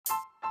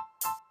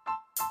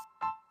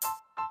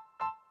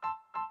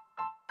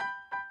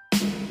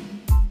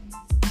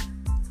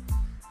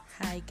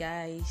Hi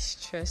guys,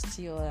 trust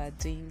you all are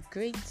doing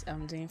great.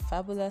 I'm doing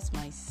fabulous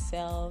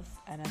myself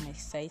and I'm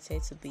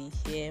excited to be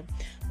here.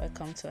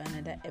 Welcome to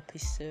another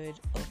episode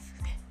of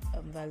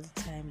Value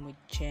Time with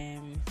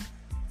Gem.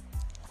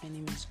 My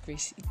name is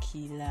Grace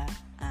Ikila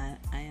and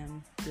I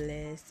am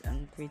blessed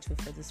and grateful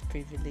for this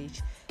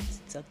privilege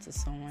to talk to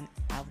someone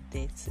out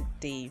there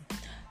today.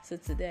 So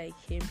today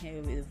I came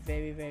here with a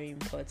very, very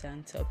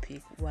important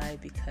topic. Why?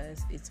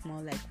 Because it's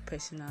more like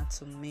personal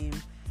to me.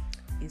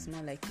 It's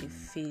more like a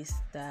phase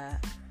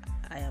that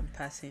I am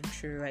passing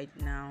through right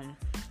now.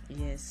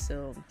 Yes,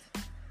 so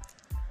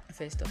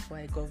first of all,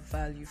 I got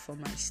value for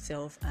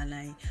myself, and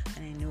I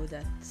know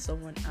that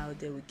someone out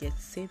there will get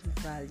same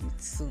value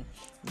too.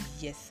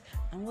 Yes,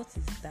 and what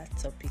is that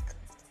topic?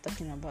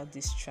 Talking about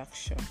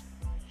distraction.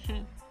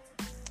 It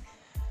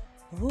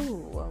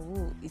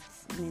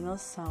may not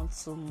sound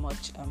so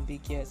much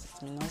ambiguous.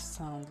 It may not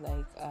sound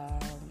like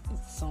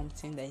it's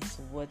something that is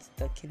worth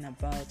talking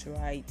about,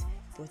 right?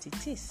 But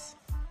it is.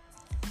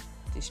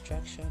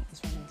 Distraction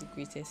is one of the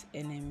greatest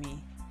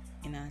enemy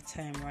in our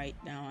time right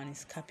now, and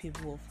is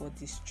capable of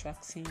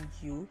distracting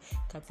you,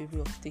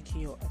 capable of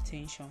taking your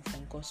attention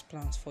from God's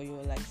plans for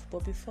your life.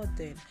 But before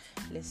then,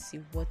 let's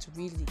see what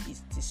really is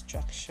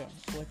distraction.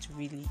 What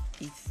really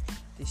is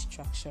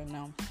distraction?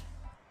 Now,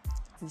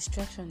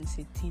 distraction is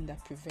a thing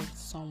that prevents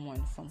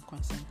someone from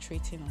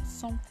concentrating on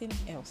something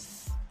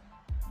else.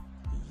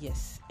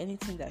 Yes,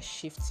 anything that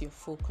shifts your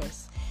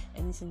focus,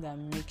 anything that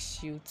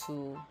makes you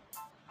to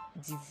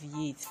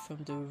deviate from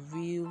the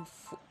real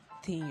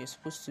thing you're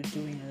supposed to do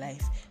in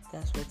life.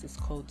 That's what is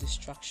called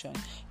distraction.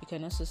 You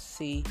can also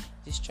say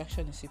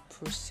distraction is a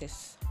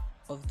process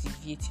of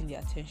deviating the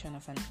attention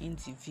of an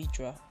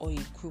individual or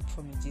a group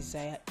from a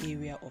desired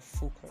area of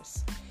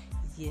focus.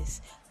 Yes,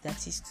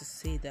 that is to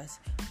say that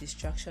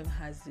distraction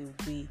has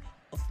a way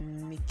of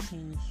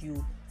making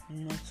you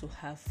not to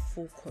have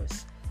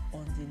focus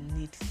on the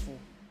needful.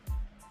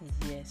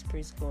 Yes,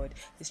 praise God.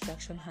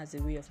 Distraction has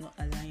a way of not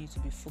allowing you to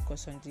be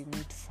focused on the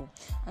needful.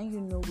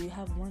 And we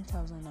have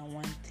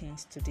 1001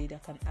 things today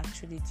that can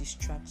actually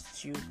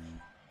distract you.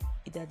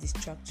 Either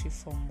distract you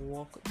from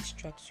work,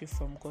 distract you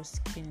from God's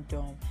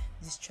kingdom,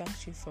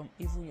 distract you from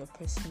even your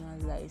personal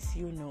life,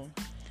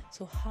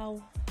 So how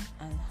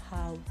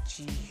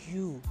do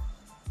you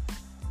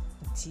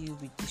deal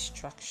with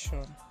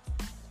distraction?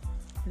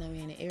 Now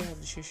we're in the era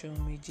of the social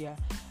media.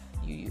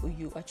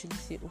 You actually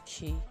say,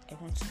 okay, I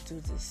want to do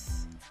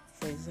this.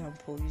 For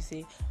example, you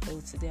say,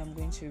 today I'm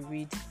going to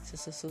read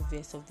so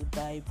verse of the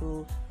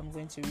Bible. I'm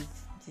going to read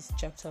this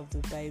chapter of the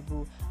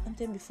Bible. And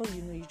then before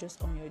you know, you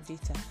just on your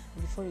data.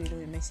 And before you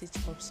know, a message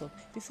pops up.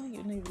 Before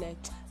you know, you're like,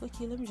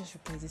 okay, let me just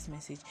reply this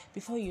message.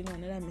 Before you know,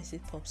 another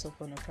message pops up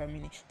on a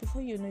primary.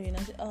 Before you know, you're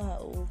not say,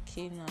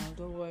 okay, now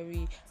don't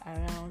worry.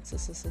 Around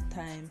so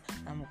time,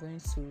 I'm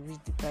going to read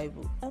the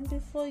Bible. And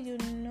before you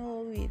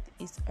know it,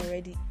 it's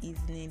already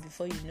evening.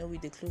 Before you know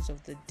it, the close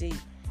of the day.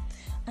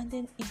 And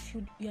then if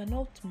you are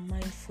not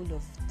mindful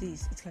of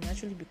this, it can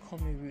actually become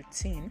a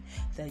routine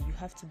that you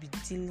have to be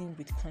dealing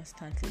with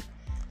constantly.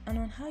 And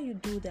on how you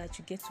do that,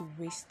 you get to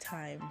waste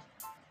time.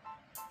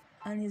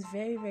 And it's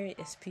very, very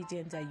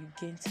expedient that you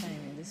gain time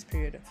in this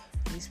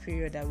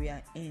period that we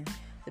are in.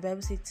 The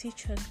Bible says,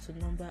 teach us to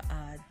number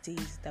our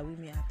days that we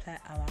may apply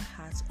our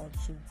hearts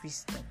unto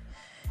wisdom.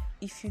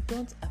 If you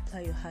don't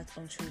apply your heart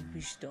unto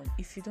wisdom,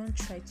 if you don't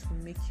try to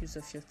make use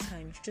of your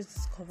time, you just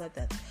discover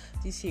that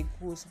this year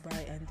goes by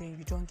and then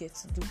you don't get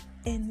to do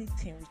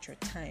anything with your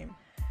time.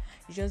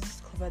 You just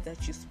discover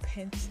that you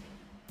spent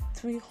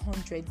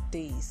 300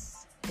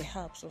 days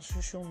perhaps on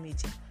social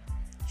media,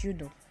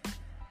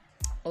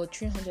 or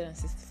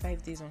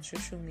 365 days on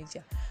social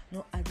media,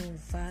 not adding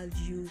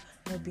value,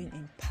 not being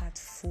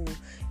impactful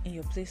in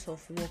your place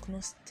of work,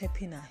 not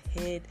stepping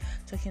ahead,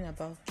 talking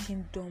about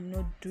kingdom,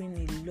 not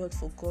doing a lot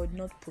for God,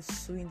 not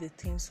pursuing the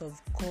things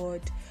of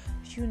God.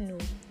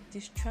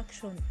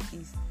 Distraction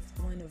is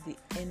one of the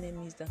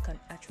enemies that can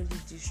actually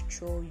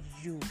destroy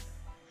you.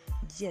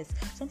 Yes,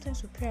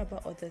 sometimes we pray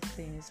about other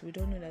things. We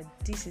don't know that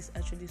this is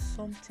actually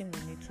something we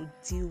need to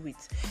deal with,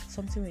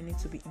 something we need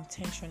to be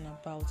intentional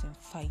about in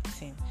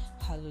fighting.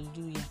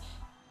 Hallelujah.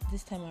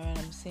 This time around,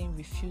 I'm saying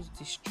refuse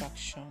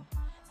distraction.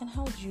 And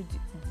how do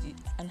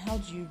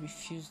you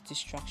refuse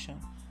distraction?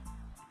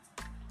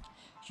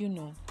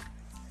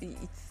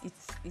 It's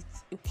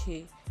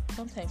okay.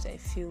 Sometimes I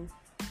feel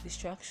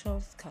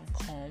distractions can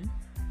come.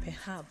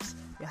 Perhaps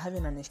you're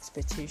having an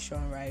expectation,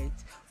 right?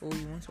 Or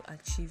you want to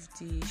achieve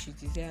this, you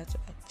desire to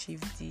achieve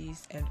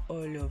this, and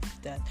all of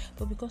that.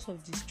 But because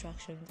of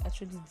distraction, it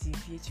actually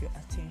deviates your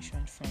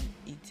attention from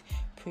it.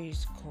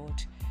 Praise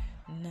God.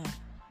 Now,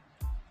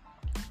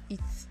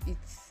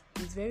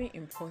 it's very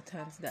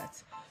important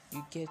that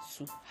you get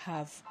to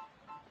have,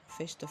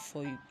 first of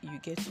all, you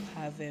get to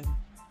have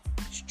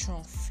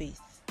strong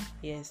faith.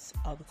 Yes,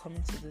 I'll be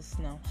coming to this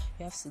now.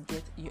 You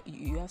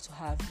have to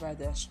have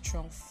rather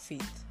strong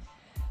faith.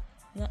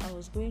 Now, I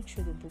was going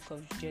through the book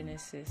of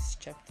Genesis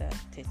chapter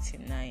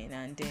 39,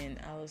 and then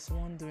I was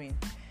wondering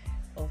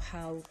of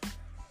how,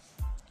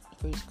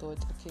 praise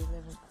God. Okay,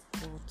 let me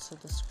go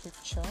to the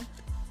scripture.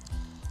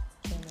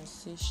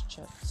 Genesis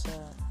chapter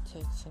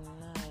 39.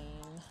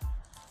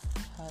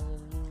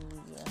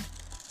 Hallelujah.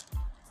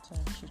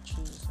 Thank you,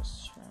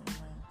 Jesus. You're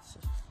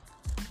mighty.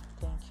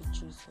 Thank you,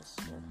 Jesus.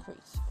 You're great.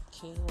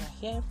 Okay, we're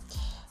here.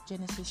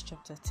 Genesis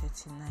chapter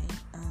 39.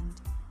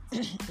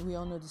 And we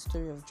all know the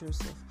story of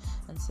Joseph.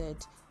 And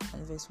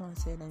verse 1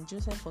 said, and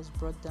Joseph was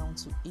brought down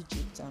to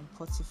Egypt, and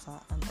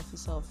Potiphar, an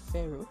officer of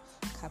Pharaoh,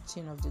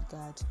 captain of the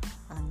guard,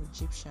 an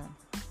Egyptian,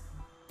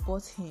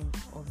 bought him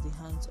of the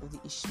hands of the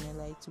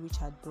Ishmaelites, which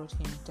had brought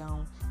him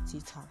down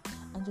thither.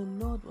 And the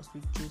Lord was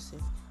with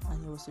Joseph,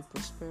 and he was a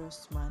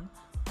prosperous man,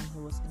 and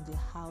he was in the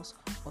house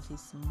of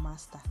his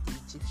master, the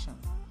Egyptian.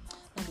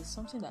 And there's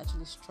something that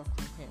actually struck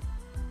me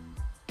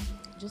here.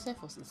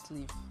 Joseph was a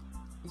slave,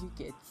 you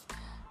get,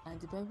 and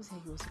the Bible said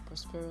he was a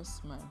prosperous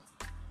man.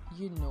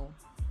 You know,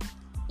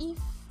 if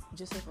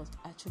Joseph was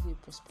actually a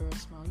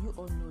prosperous man, you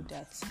all know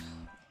that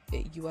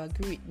you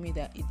agree with me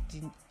that it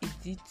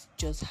did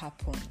just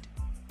happen.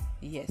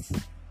 Yes,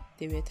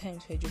 there were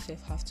times where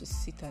Joseph had to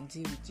sit and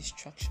deal with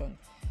distraction,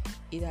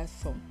 either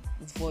from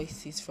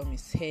voices from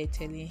his head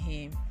telling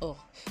him, oh,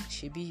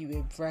 Shebi, you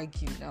were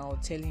bragging now,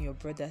 telling your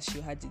brothers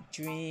you had a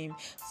dream,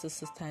 so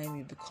time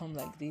you become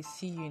like this,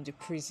 see you in the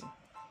prison.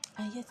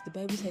 And yet the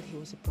Bible said he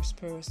was a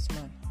prosperous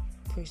man.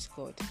 Praise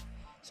God.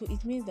 So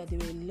it means that there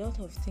were a lot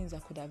of things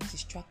that could have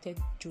distracted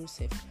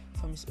Joseph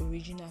from his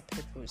original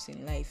purpose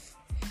in life.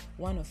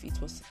 One of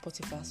it was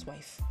Potiphar's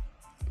wife.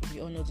 We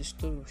all know the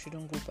story, we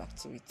shouldn't go back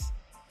to it.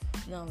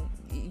 Now,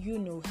 you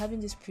know, having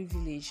this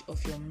privilege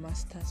of your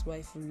master's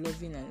wife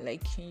loving and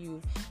liking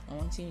you and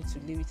wanting you to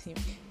live with him,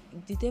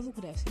 the devil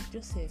could have said,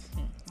 Joseph,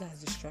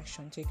 that's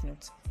distraction, take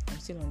note. I'm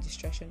still on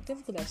distraction. The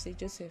devil could have said,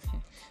 Joseph,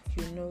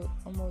 I'm going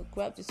to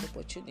grab this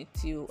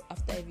opportunity.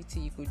 After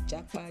everything, you could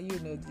japa,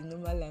 the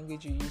normal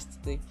language you use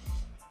today.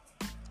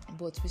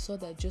 But we saw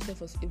that Joseph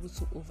was able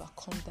to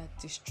overcome that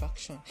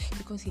distraction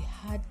because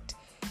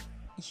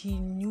he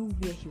knew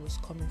where he was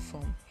coming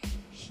from.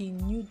 He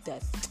knew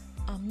that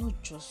I'm not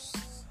just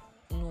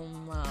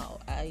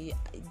normal.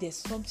 There's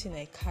something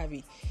I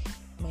carry.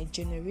 My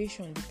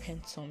generation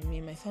depends on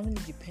me. My family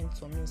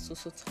depends on me. So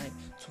time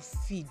to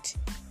feed.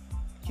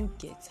 You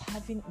get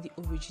having the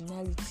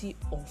originality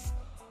of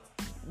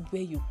who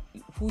you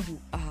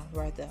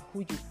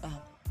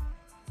are.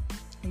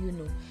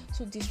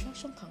 So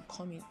distraction can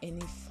come in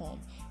any form.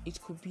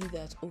 It could be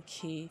that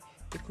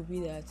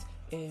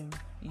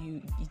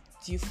it's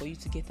due for you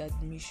to get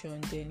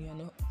admission, then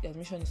the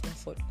admission is not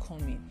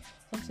forthcoming.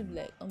 Something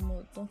like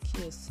don't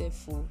kill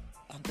yourself,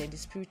 and then the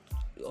spirit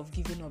of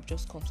giving up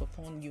just comes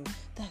upon you.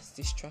 That's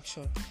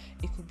distraction.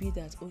 It could be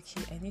that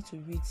I need to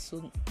read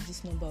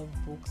this number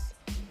of books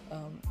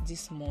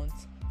this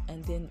month,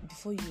 and then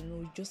before you know,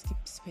 you just keep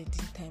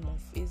spending time on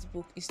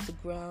Facebook,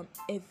 Instagram,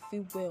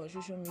 everywhere on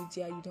social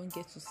media. You don't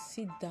get to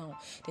sit down.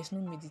 There's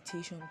no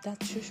meditation.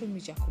 That social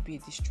media could be a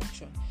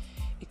distraction.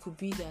 It could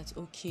be that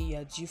you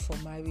are due for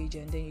marriage,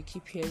 and then you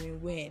keep hearing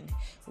when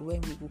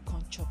we will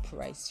come chop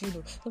rice.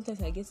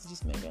 Sometimes I get to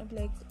this memory, I'm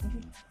like,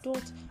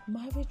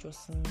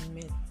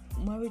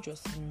 marriage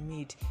was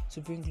made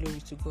to bring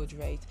glory to God,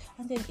 right?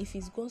 And then if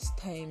it's God's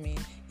timing,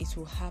 it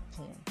will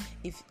happen.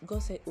 If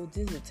God said,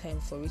 this is the time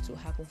for it to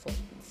happen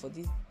for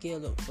this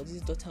girl, or for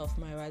this daughter of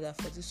mine, rather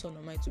for this son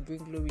of mine to bring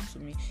glory to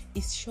me,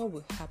 it sure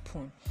will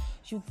happen.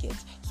 You get,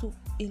 so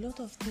a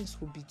lot of things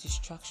will be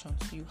distraction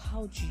to you.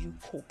 How do you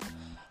cope?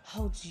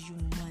 How do you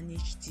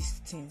manage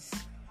these things?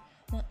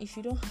 Now, if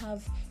you don't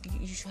have,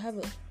 you should have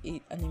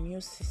an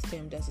immune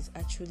system that is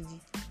actually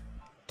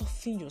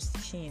toughen your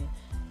skin,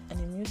 an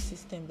immune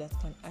system that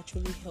can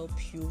actually help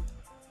you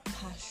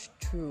pass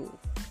through.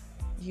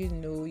 You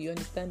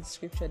understand the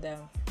scripture that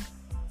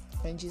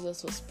when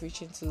Jesus was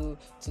preaching to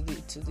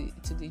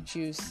the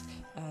Jews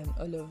and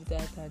all of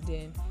that, and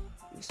then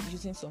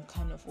using some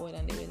kind of word,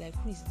 and they were like,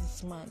 who is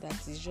this man that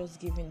is just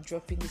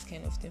dropping this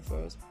kind of thing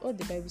for us? What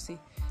the Bible say?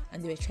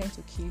 And they were trying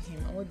to kill him,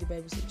 and what the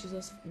Bible said,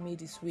 Jesus made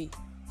his way,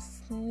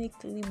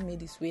 sneakily made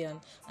his way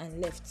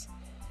and left.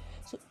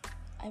 So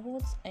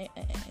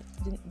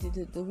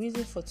the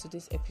reason for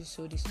today's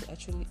episode is to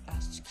actually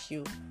ask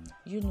you,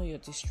 your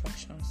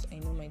distractions. I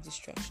know my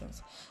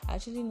distractions. I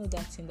actually know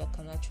that thing that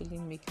can actually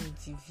make me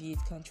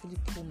deviate, can actually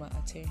pull my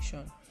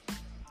attention.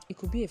 It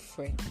could be a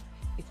friend.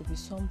 It could be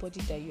somebody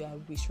that you are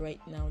with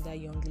right now, that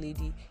young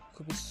lady. It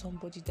could be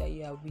somebody that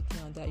you are with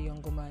now, that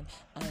younger man.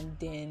 And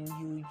then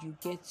you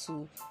get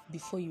to,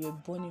 before you were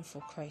born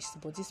for Christ,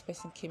 but this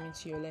person came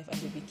into your life and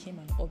they became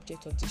an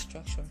object of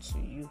distraction to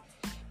you.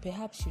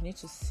 Perhaps you need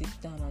to sit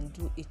down and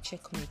do a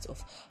checkmate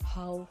of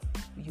how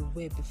you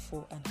were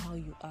before and how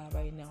you are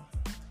right now.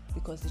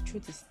 Because the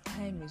truth is,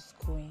 time is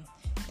going.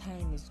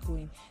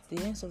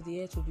 The ends of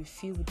the earth will be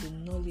filled with the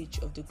knowledge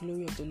of the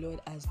glory of the Lord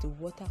as the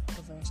water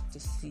covers the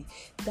sea.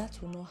 That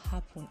will not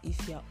happen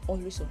if you are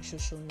always on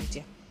social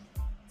media.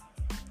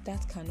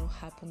 That cannot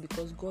happen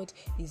because God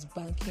is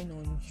banking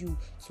on you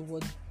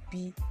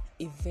be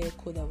a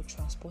vehicle that will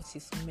transport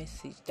his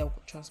message, that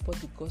will transport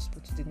the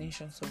gospel to the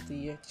nations of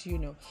the earth.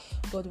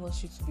 God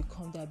wants you to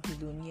become that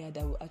billionaire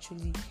that will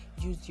actually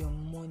use your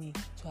money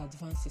to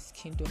advance his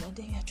kingdom, and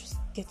then you're just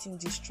getting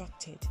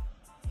distracted.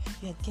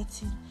 You're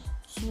getting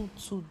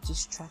too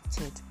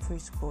distracted.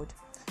 Praise God.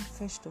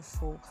 First of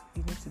all,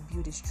 you need to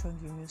build a strong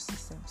immune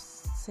system.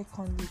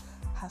 Secondly,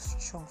 have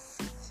strong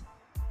faith.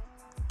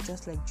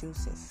 Just like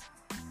Joseph,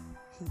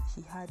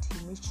 he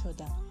made sure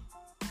that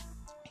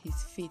he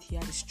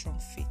had a strong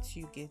faith.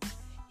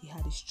 He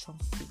had a strong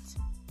faith.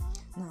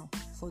 Now,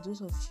 for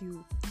those of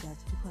you that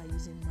people are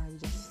using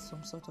marriage as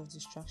some sort of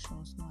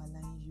distractions, not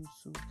allowing you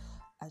to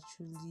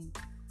actually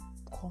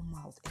come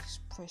out,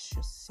 express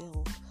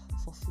yourself,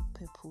 fulfill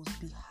purpose,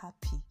 be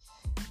happy,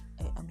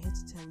 I'm here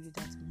to tell you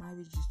that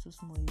marriage is too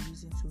small a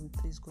reason to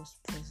replace God's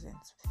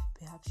presence.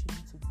 Perhaps you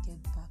need to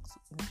get back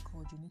with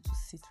God. You need to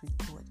sit with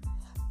God.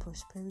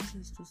 Prosperity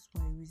is too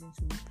small a reason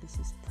to replace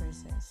his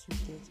presence.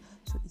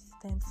 So it's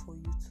time for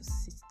you to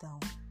sit down.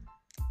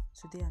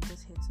 Today I'm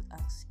just here to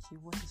ask you,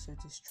 what is your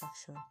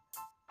distraction?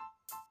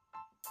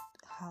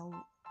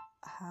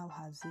 How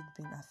has it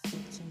been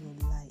affecting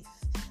your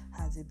life?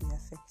 Has it been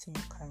affecting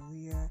your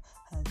career?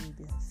 Has it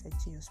been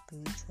affecting your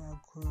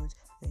spiritual growth,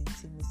 your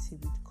intimacy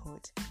with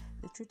God?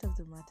 The truth of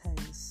the matter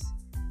is,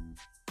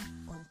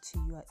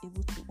 until you are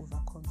able to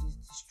overcome this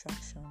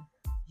distraction,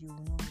 you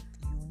will not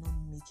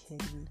make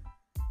headway.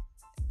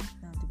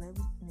 Now, the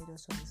Bible made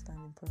us understand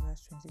in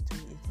Proverbs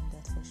 23:18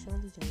 that for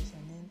surely there is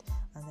an end,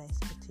 and thy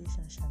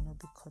expectation shall not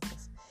be cut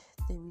off.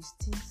 There is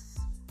this,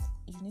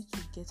 you need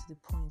to get to the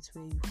point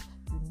where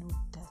you know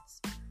that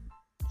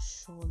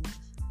surely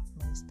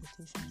my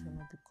expectations will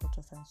not be cut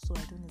off, and so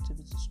I don't need to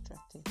be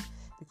distracted,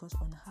 because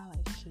on how I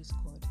chase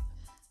God,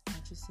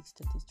 Matthew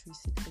 6:33,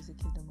 seek first the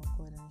kingdom of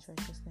God and his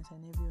righteousness,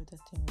 and every other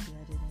thing will be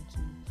added unto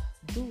you.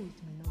 Though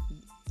it may not be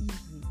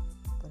easy,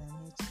 but I'm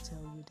here to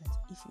tell you that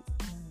if you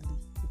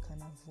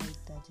can avoid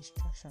that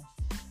distraction,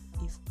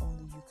 if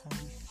only you can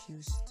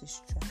refuse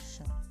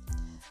distraction.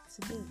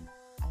 Today,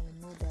 I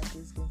know that this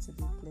is going to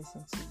be a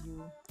blessing to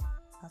you.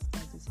 After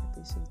this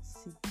episode,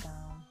 sit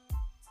down,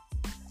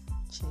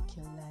 check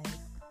your life.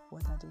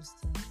 What are those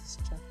things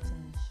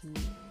distracting you?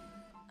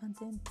 And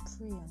then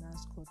pray and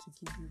ask God to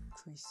give you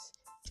grace,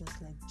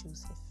 just like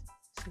Joseph,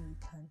 so you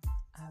can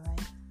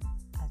arrive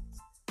at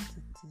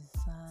the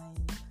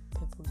design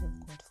purpose of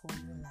God for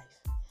your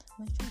life.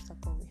 My trust that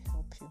God will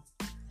help you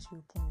as you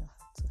open your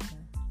heart to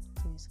him.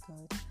 Praise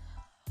God.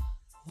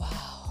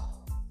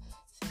 Wow.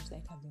 Seems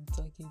like I've been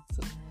talking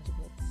too much,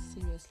 but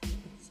seriously,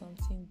 it's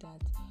something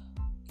that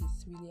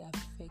is really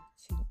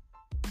affecting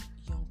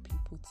young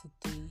people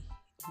today.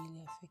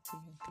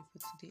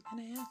 And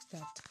I ask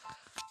that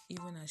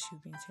even as you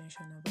be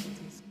intentional about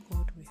this,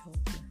 God will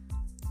help you.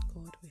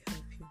 God will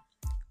help you.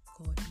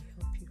 God will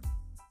help you.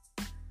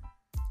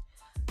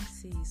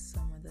 See you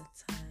some other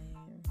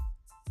time.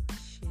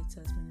 Share it to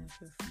as many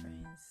of your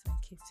friends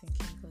and keep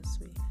thinking God's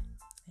way.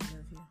 I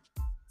love you.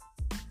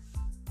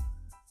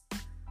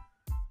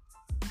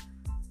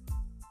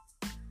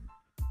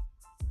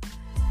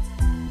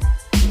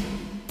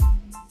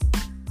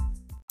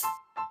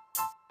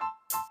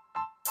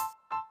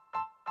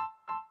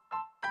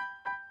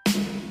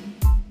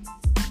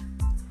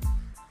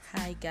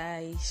 Hi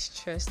guys,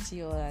 trust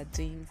you all are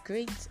doing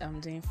great. I'm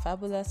doing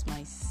fabulous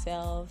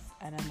myself,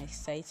 and I'm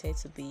excited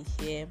to be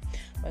here.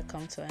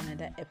 Welcome to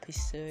another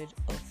episode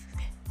of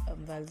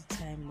Value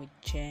Time with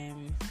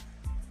Gem.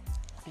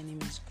 My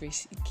name is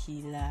Grace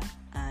Ikila,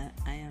 and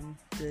I am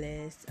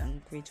blessed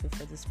and grateful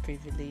for this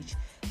privilege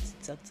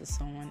to talk to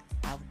someone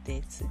out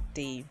there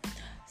today.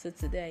 So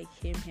today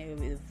I came here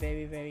with a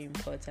very, very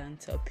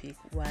important topic.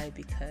 Why?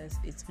 Because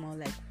it's more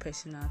like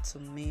personal to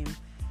me.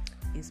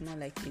 It's more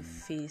like a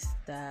phase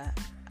that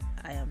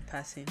I am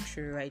passing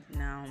through right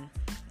now.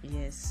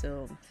 Yes,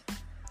 so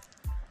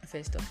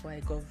first of all, I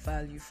got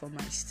value for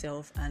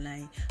myself, and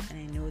I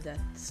know that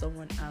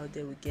someone out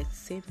there will get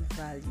same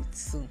value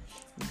too.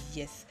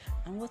 Yes,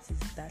 and what is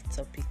that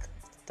topic?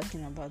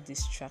 Talking about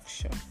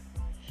distraction.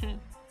 It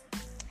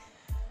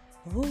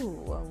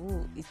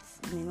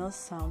may not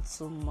sound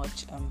so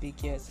much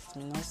ambiguous. It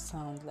may not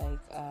sound like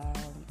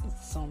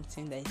it's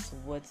something that is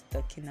worth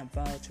talking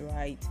about,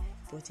 right?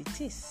 But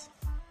it is.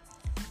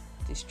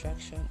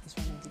 Distraction is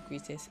one of the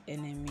greatest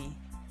enemy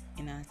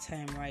in our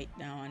time right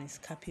now, and it's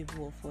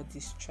capable of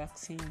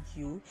distracting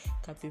you,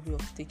 capable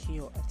of taking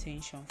your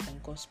attention from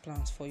God's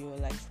plans for your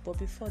life. But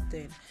before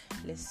then,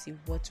 let's see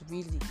what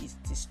really is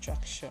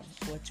distraction.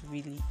 What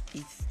really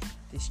is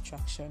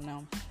distraction?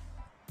 Now,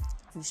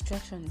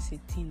 distraction is a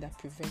thing that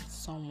prevents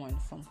someone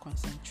from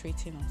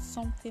concentrating on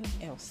something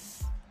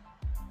else.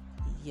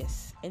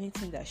 Yes,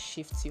 anything that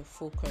shifts your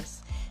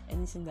focus,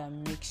 anything that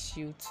makes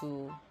you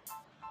to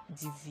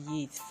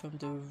deviate from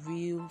the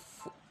real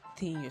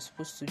thing you're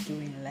supposed to do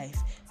in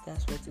life,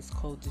 that's what is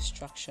called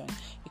distraction.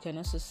 You can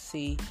also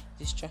say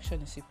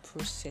distraction is a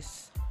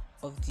process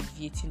of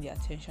deviating the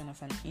attention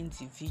of an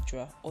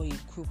individual or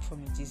a group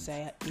from a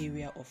desired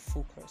area of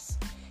focus.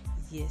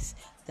 Yes,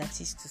 that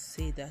is to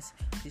say that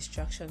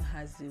distraction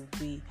has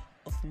a way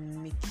of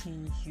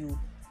making you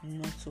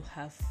not to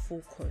have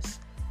focus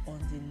on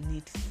the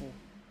needful.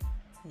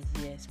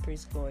 Yes,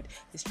 praise God.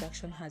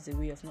 Distraction has a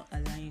way of not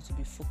allowing you to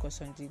be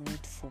focused on the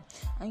needful.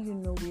 And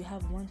we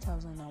have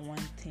 1001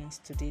 things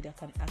today that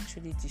can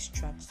actually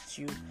distract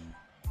you.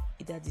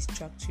 Either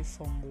distract you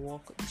from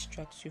work,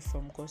 distract you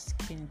from God's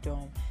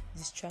kingdom,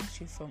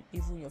 distract you from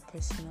even your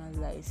personal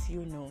life,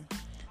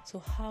 So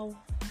how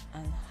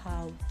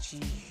do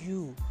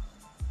you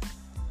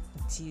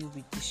deal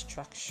with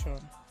distraction?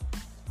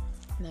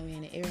 Now,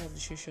 in the era of the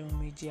social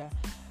media,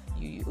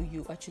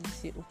 you actually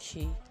say,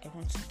 okay, I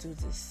want to do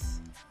this.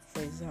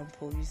 For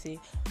example, you say,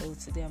 oh,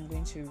 today I'm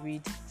going to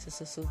read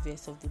so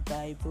verse of the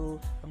Bible.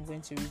 I'm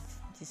going to read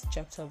this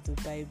chapter of the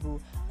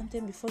Bible. And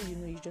then before you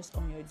know, you just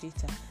on your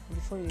data.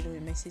 Before you know, a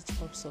message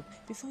pops up.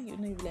 Before you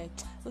know, you're like,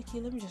 okay,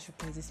 let me just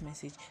reply this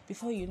message.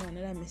 Before you know,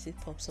 another message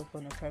pops up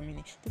on a Prime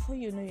Minute. Before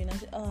you know, you're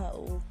not,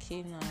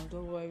 okay, now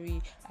don't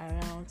worry.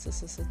 Around so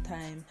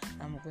time,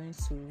 I'm going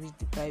to read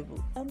the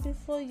Bible. And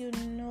before you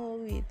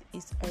know it,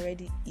 it's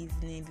already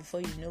evening. Before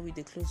you know it,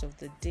 the close of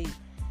the day.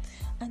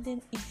 And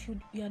then if you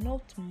are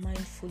not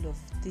mindful of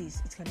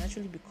this, it can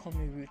actually become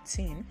a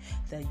routine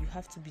that you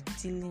have to be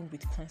dealing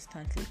with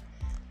constantly.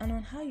 And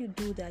on how you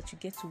do that, you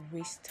get to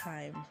waste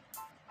time.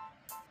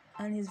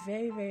 And it's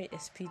very, very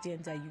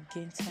expedient that you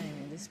gain time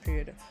in this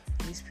period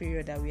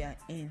that we are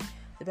in.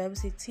 The Bible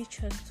says,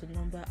 teach us to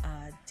number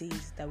our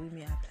days that we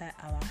may apply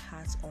our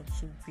hearts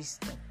unto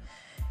wisdom.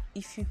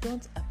 If you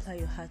don't apply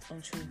your heart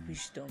unto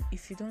wisdom,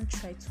 if you don't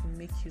try to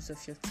make use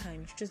of your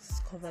time, you just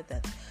discover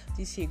that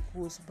this year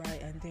goes by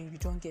and then you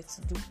don't get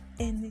to do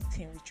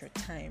anything with your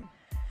time.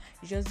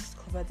 You just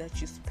discover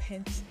that you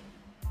spent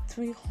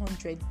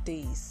 300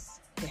 days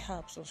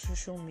perhaps on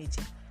social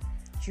media,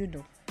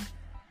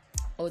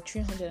 or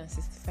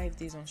 365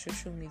 days on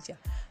social media,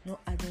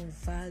 not adding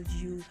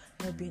value,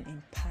 not being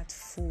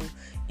impactful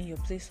in your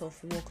place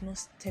of work, not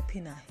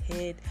stepping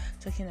ahead,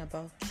 talking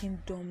about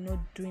kingdom, not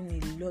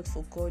doing a lot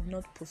for God,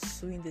 not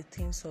pursuing the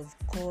things of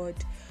God.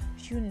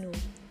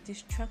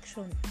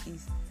 Distraction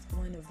is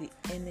one of the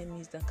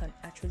enemies that can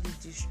actually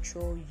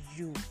destroy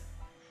you.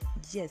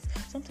 Yes,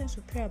 sometimes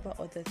we pray about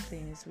other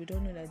things. We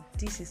don't know that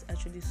this is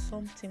actually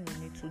something we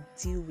need to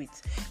deal with,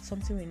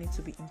 something we need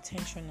to be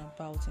intentional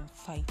about in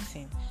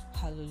fighting.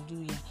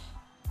 Hallelujah.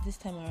 This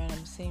time around,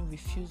 I'm saying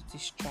refuse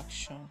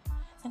distraction.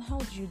 And how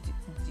do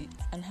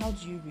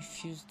you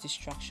refuse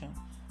distraction?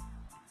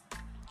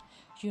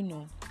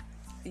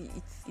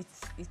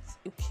 It's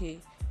okay.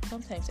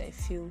 Sometimes I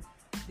feel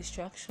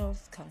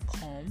distractions can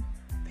come.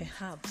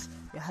 Perhaps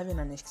you're having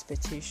an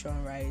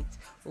expectation, right?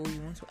 Or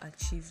you want to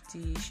achieve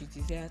this, you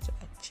desire to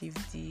achieve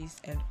this,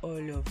 and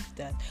all of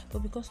that.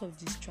 But because of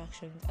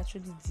distraction, it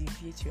actually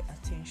deviates your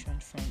attention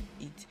from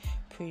it.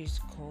 Praise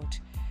God.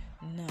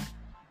 Now,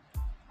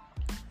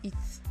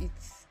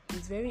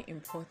 it's very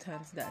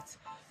important that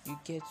you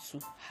get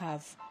to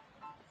have,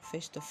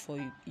 first of all,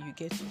 you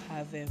get to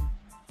have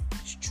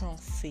strong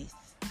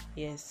faith.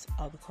 Yes,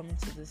 I'll be coming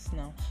to this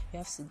now. You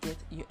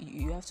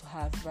have to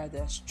have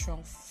rather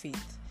strong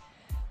faith.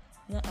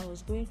 Now, I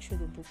was going through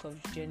the book of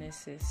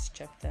Genesis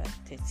chapter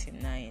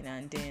 39,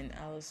 and then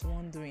I was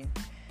wondering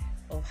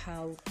of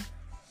how,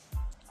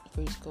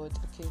 praise God,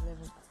 okay, let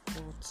me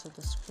go to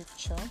the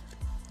scripture.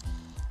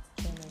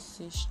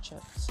 Genesis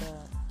chapter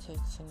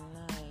 39,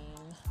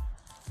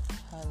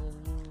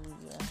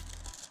 hallelujah.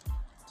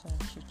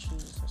 Thank you,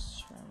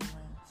 Jesus, you're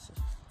mighty.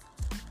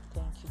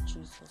 Thank you,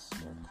 Jesus,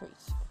 you're great.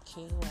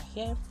 Okay, we're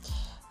here,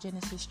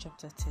 Genesis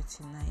chapter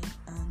 39,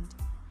 and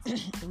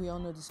we all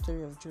know the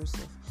story of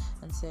Joseph.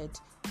 And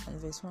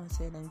verse 1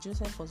 said, and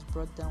Joseph was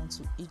brought down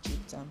to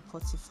Egypt, and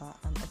Potiphar,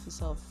 an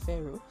officer of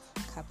Pharaoh,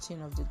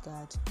 captain of the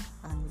guard,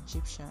 an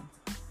Egyptian,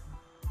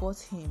 bought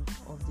him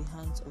of the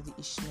hands of the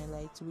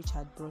Ishmaelites, which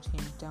had brought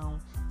him down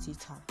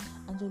thither.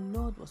 And the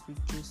Lord was with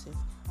Joseph,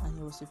 and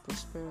he was a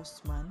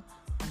prosperous man,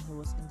 and he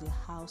was in the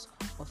house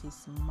of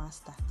his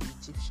master, the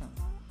Egyptian.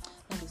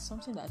 And there's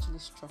something that actually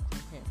struck me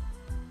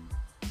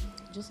here.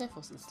 Joseph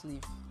was a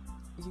slave,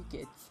 you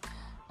get,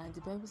 and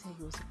the Bible said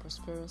he was a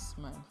prosperous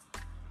man.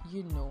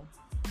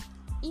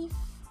 If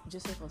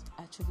Joseph was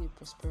actually a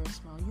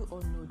prosperous man, you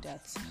all know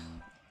that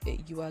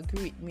you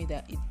agree with me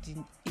that it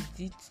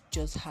did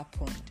just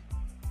happen.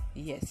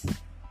 Yes,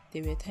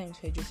 there were times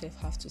where Joseph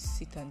had to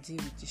sit and deal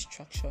with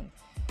distraction,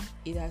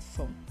 either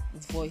from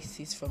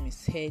voices from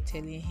his head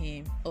telling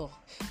him, oh,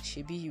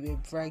 Shebi, you were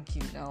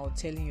bragging now,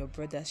 telling your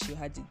brothers you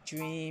had a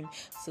dream,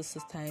 so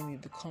time you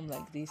become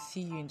like this,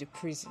 see you in the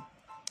prison.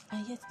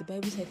 And yet the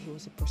Bible said he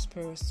was a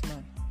prosperous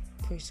man.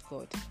 Praise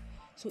God.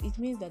 So it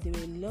means that there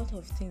were a lot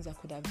of things that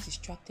could have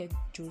distracted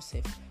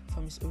Joseph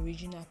from his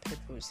original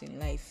purpose in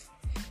life.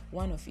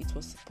 One of it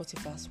was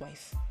Potiphar's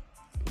wife.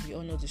 We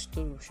all know the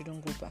story, we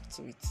shouldn't go back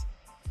to it.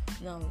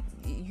 Now,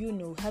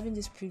 having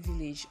this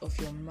privilege of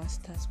your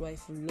master's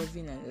wife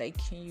loving and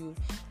liking you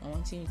and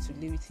wanting you to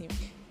live with him,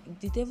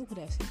 the devil could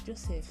have said,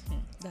 Joseph,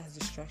 that's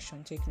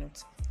distraction, take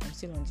note, I'm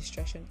still on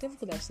distraction. The devil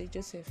could have said,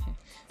 Joseph,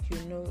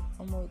 I'm going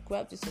to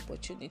grab this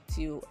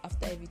opportunity,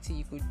 after everything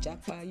you could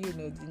jackpot,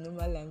 the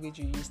normal language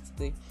you use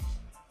today.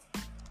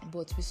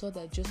 But we saw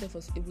that Joseph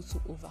was able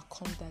to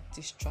overcome that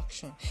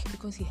distraction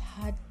because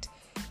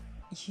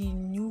he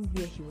knew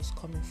where he was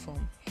coming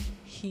from.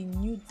 He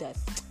knew that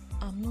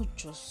I'm not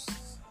just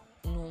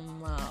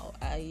normal.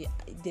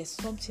 There's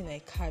something I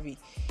carry.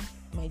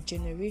 My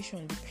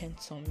generation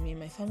depends on me.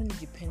 My family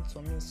depends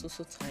on me in so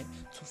time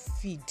to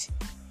feed.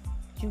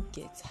 You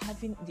get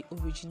having the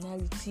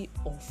originality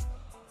of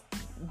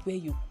who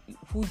you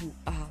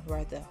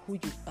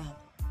are.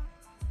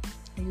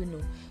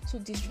 So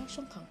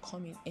distraction can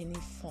come in any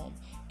form.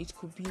 It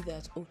could be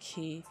that it's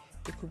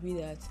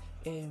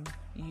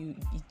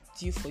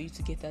due for you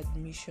to get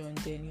admission,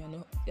 then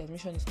the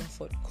admission is not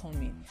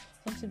forthcoming.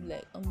 Something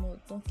like,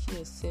 don't kill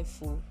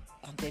yourself,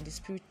 and then the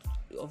spirit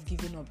of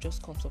giving up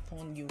just comes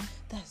upon you.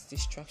 That's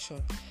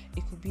distraction.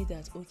 It could be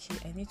that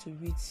I need to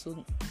read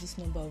this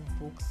number of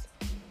books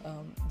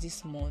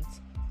this month,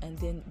 and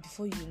then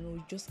before you know,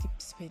 you just keep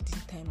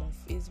spending time on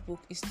Facebook,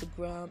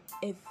 Instagram,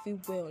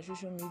 everywhere on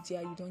social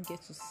media. You don't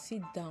get to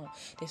sit down.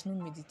 There's no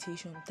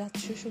meditation. That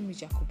social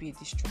media could be a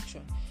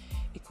distraction.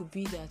 It could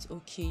be that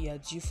you are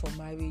due for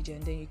marriage,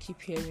 and then you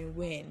keep hearing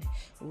when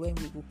we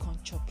will come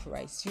chop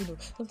rice.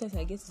 Sometimes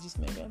I get to this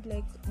memory, I'm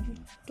like,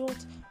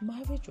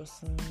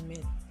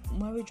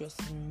 marriage was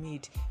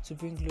made to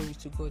bring glory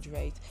to God,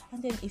 right?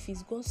 And then if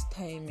it's God's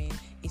timing,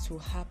 it will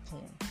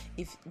happen.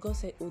 If God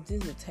said,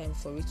 this is the time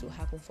for it to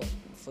happen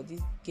for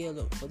this girl,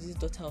 or for this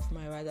daughter of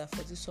mine, rather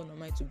for this son of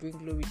mine to bring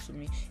glory to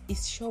me, it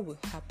sure will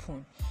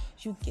happen.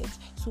 You get?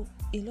 So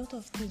a lot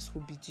of things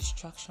will be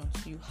distractions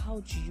to you. How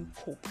do you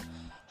cope?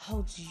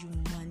 How do you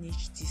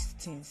manage these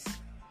things?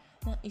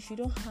 Now, if you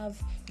don't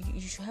have,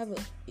 you should have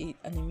an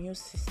immune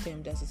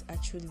system that is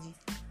actually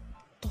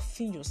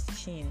toughen your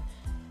skin,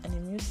 an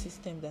immune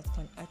system that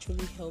can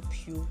actually help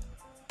you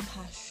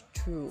pass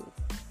through.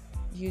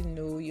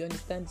 You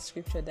understand the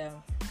scripture that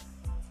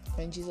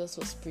when Jesus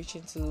was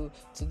preaching to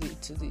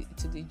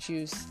the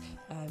Jews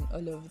and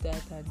all of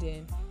that, and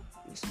then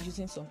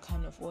using some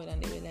kind of word,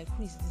 and they were like,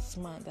 who is this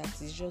man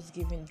that is just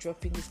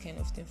dropping this kind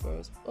of thing for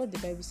us? What the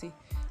Bible say?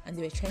 And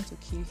they were trying to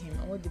kill him.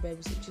 And what the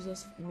Bible say?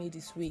 Jesus made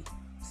his way,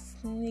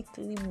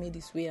 sneakily made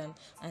his way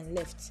and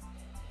left.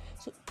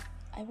 So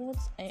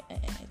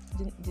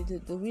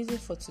the reason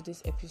for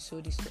today's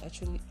episode is to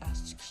actually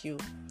ask you.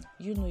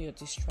 You know your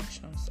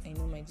distractions. I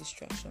know my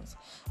distractions.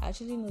 I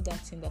actually know that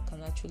thing that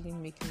can actually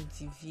make me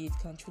deviate,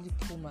 can actually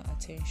pull my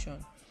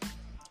attention.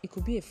 It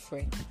could be a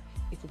friend.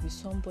 It could be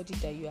somebody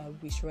that you are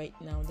with right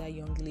now, that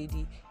young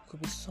lady. It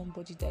could be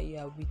somebody that you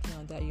are with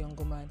now, that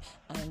younger man.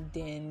 And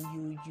then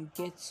you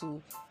get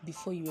to,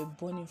 before you were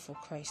born in for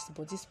Christ,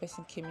 but this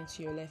person came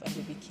into your life and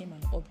they became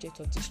an object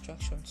of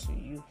distraction to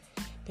you.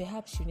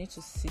 Perhaps you need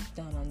to sit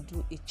down and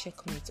do a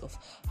checkmate of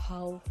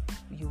how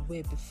you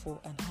were before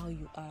and how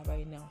you are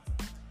right now.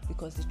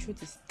 Because the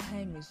truth is,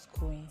 time is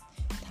going.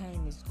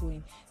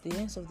 The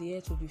ends of the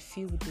earth will be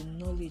filled with the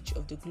knowledge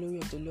of the glory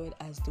of the Lord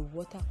as the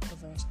water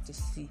covers the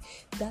sea.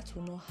 That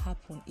will not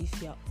happen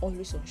if you are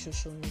always on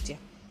social media.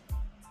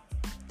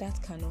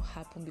 That cannot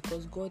happen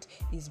because God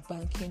is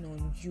banking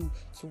on you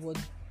to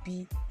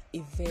be a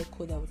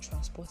vehicle that will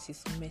transport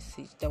his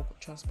message, that will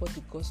transport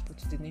the gospel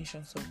to the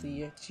nations of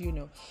the earth.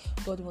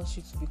 God wants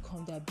you to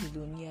become that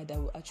billionaire that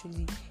will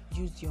actually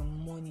use your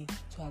money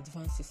to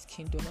advance his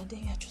kingdom, and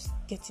then you are just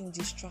getting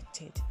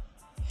distracted.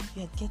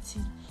 You are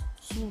getting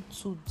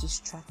too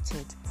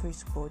distracted.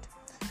 Praise God.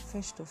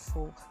 First of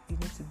all, you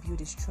need to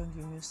build a strong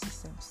immune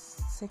system.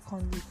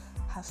 Secondly,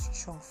 have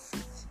strong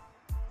faith.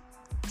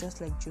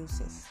 Just like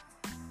Joseph,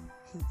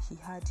 he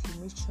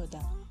made sure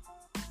that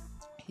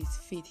his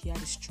faith, he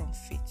had a strong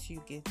faith.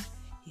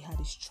 He had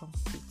a strong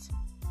faith.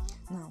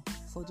 Now,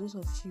 for those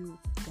of you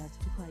that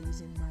people are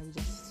using marriage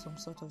as some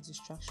sort of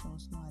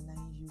distractions, not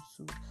allowing you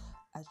to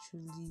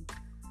actually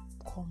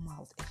come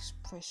out,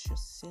 express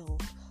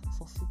yourself,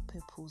 fulfill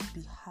purpose,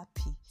 be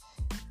happy,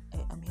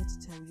 I'm here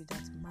to tell you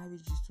that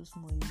marriage is too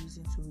small a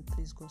reason to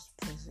replace God's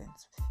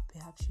presence.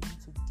 Perhaps you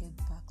need to get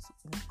back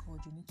with God.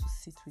 You need to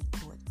sit with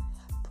God.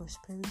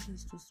 Prosperity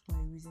is too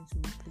small a reason to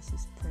replace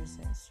his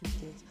presence.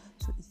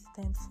 So it's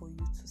time for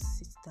you to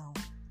sit down.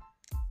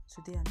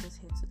 Today I'm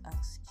just here to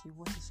ask you,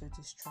 what is your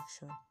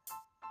distraction?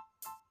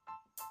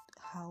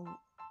 How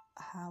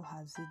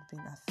has it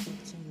been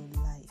affecting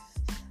your life?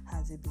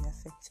 Has it been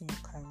affecting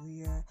your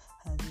career?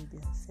 Has it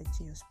been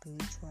affecting your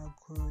spiritual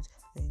growth,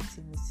 your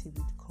intimacy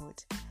with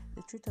God?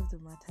 The truth of the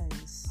matter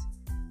is,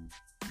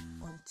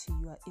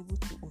 until you are able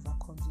to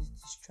overcome this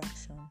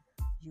distraction,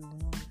 you will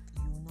not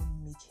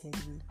make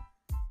headway.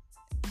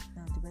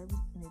 Now, the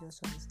Bible made us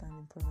understand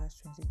in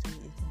Proverbs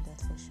 23:18 that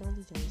for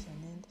surely there is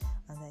an end,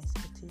 and thy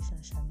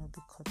expectation shall not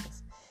be cut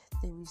off.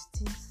 There is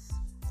this,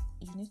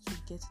 you need to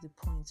get to the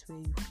point where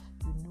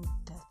you know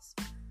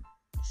that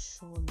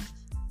surely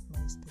my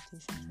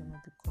expectations will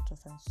not be cut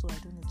off, and so I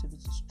don't need to be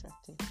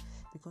distracted,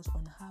 because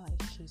on how I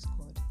chase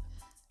God,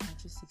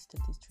 Matthew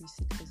 6:33,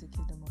 seek first the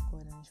kingdom of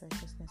God and his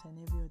righteousness, and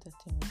every other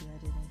thing will be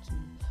added unto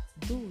you.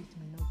 Though it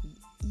may not be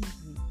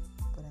easy,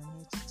 but I'm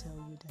here to tell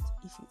you that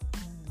if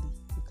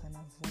you can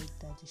avoid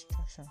that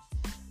distraction,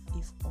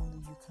 if only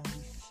you can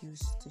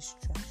refuse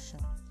distraction.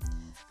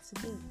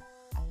 Today,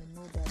 I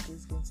know that this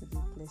is going to be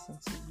a blessing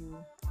to you.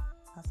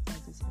 After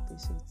this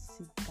episode,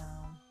 sit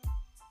down,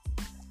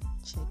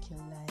 check your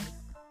life.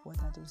 What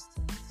are those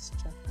things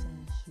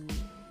distracting you?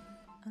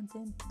 And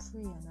then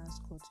pray and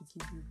ask God to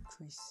give you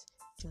grace,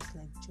 just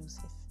like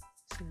Joseph,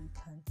 so you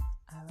can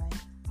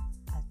arrive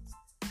at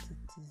the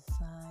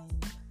design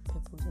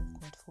purpose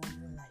of God for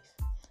your life.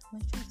 My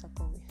trust that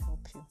God will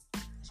help you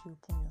as you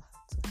open your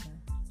heart to Him.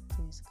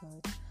 Praise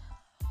God.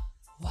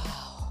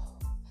 Wow.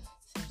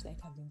 Seems like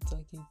I've been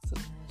talking too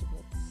much,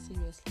 but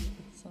seriously,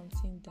 it's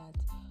something that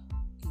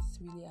is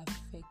really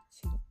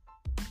affecting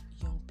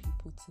young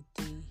people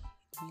today.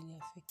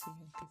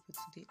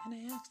 And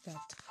I ask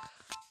that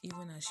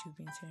even as you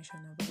be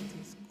intentional about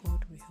this,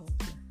 God will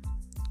help you.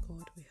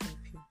 God will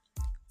help you.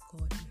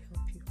 God will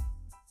help you.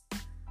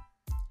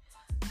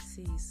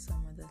 See you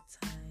some other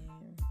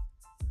time.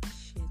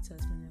 Share it to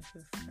as many of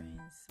your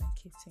friends and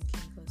keep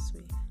thinking God